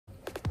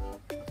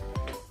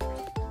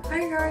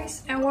Hi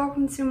guys, and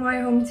welcome to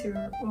my home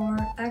tour, or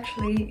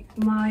actually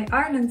my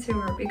island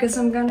tour, because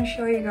I'm gonna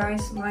show you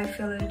guys my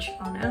village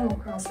on Animal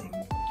Crossing.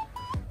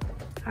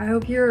 I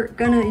hope you're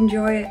gonna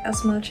enjoy it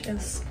as much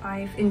as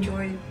I've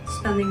enjoyed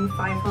spending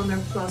 500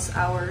 plus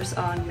hours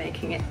on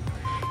making it.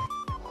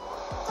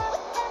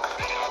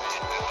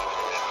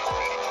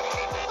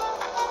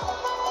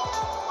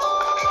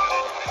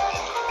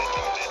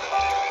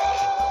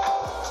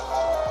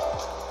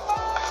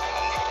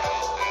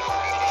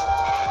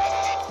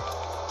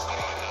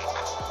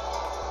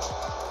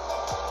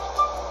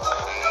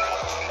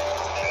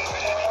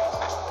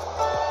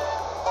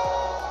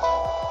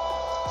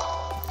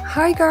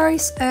 Hi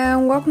guys,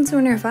 and welcome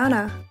to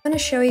Nirvana. I'm gonna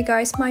show you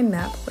guys my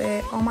map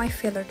with all my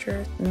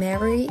villagers: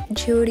 Mary,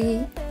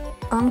 Judy,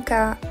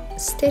 Anka,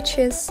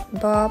 Stitches,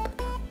 Bob,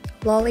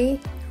 Lolly,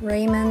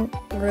 Raymond,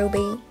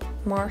 Ruby,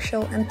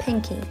 Marshall, and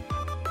Pinky.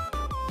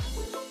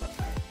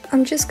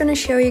 I'm just gonna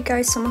show you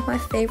guys some of my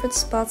favorite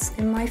spots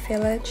in my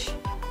village,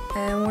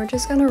 and we're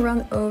just gonna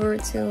run over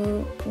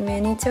to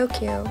Mini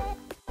Tokyo.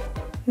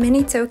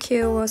 Mini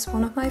Tokyo was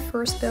one of my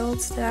first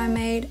builds that I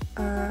made.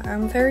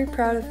 I'm very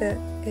proud of it.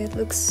 It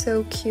looks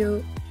so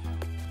cute.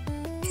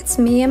 It's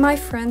me and my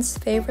friend's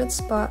favorite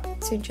spot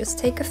to just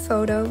take a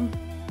photo.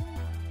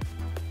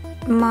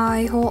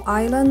 My whole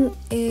island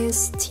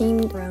is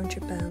themed around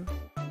Japan.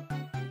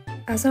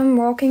 As I'm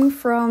walking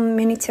from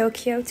Mini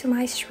Tokyo to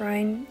my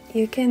shrine,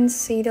 you can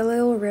see the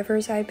little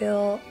rivers I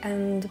built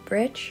and the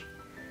bridge.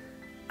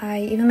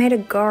 I even made a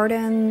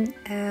garden,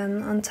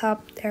 and on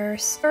top there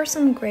are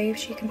some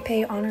graves you can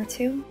pay honor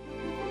to.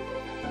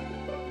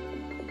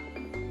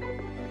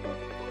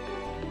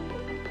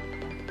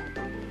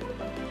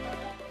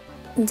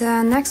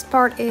 The next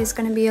part is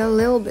going to be a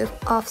little bit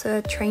off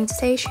the train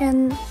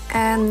station,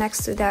 and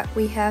next to that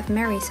we have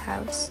Mary's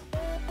house.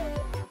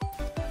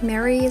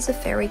 Mary is a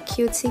very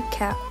cutesy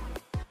cat.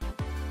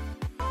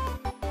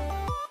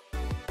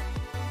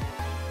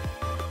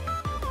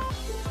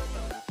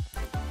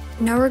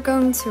 Now we're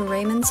going to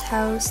Raymond's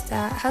house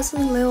that has a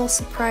little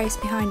surprise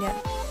behind it.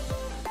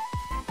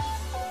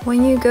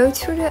 When you go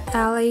through the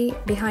alley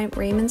behind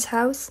Raymond's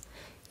house,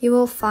 you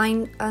will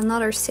find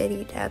another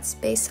city that's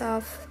based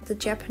off the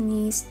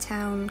Japanese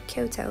town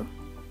Kyoto.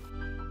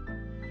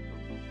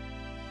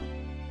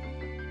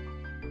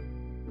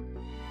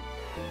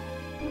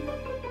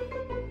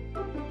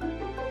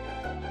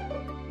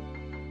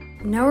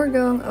 Now we're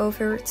going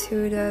over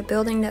to the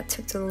building that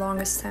took the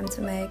longest time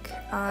to make.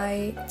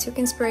 I took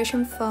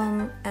inspiration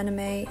from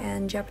anime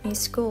and Japanese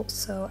schools,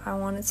 so I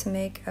wanted to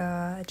make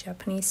a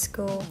Japanese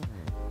school.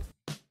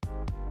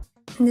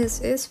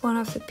 This is one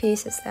of the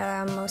pieces that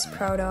I'm most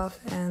proud of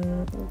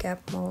and get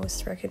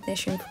most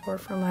recognition for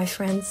from my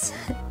friends.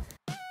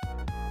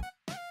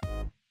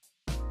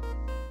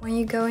 When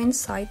you go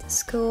inside the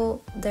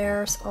school,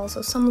 there's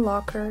also some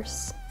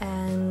lockers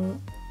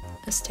and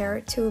a stair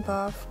to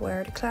above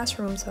where the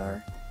classrooms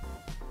are.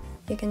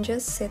 You can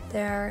just sit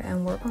there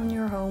and work on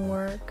your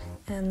homework,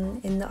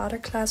 and in the other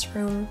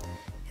classroom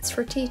it's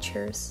for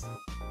teachers.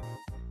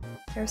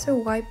 There's a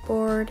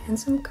whiteboard and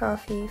some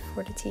coffee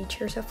for the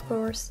teachers, of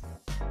course.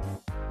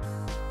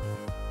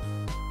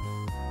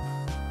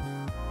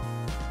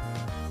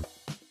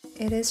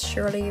 It is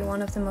surely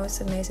one of the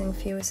most amazing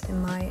views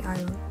in my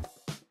island.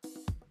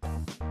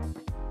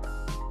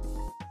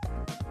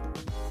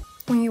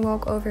 When you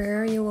walk over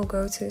here, you will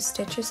go to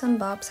Stitches and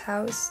Bob's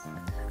house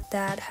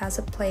that has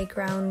a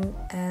playground,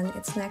 and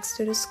it's next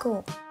to the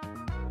school.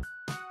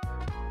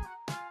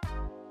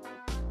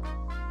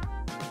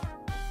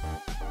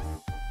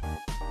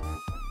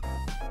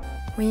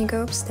 When you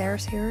go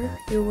upstairs here,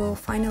 you will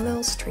find a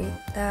little street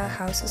that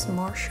houses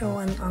Marshall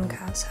and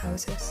Anka's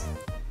houses.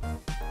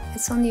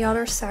 It's on the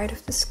other side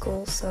of the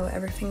school, so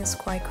everything is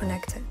quite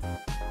connected.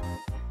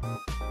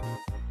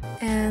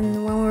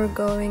 And when we're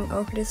going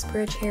over this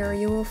bridge here,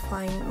 you will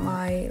find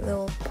my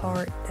little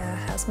part that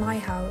has my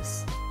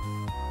house.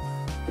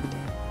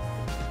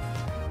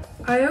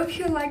 I hope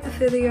you liked the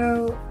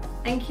video.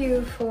 Thank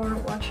you for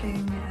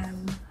watching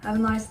and have a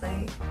nice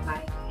day.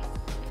 Bye.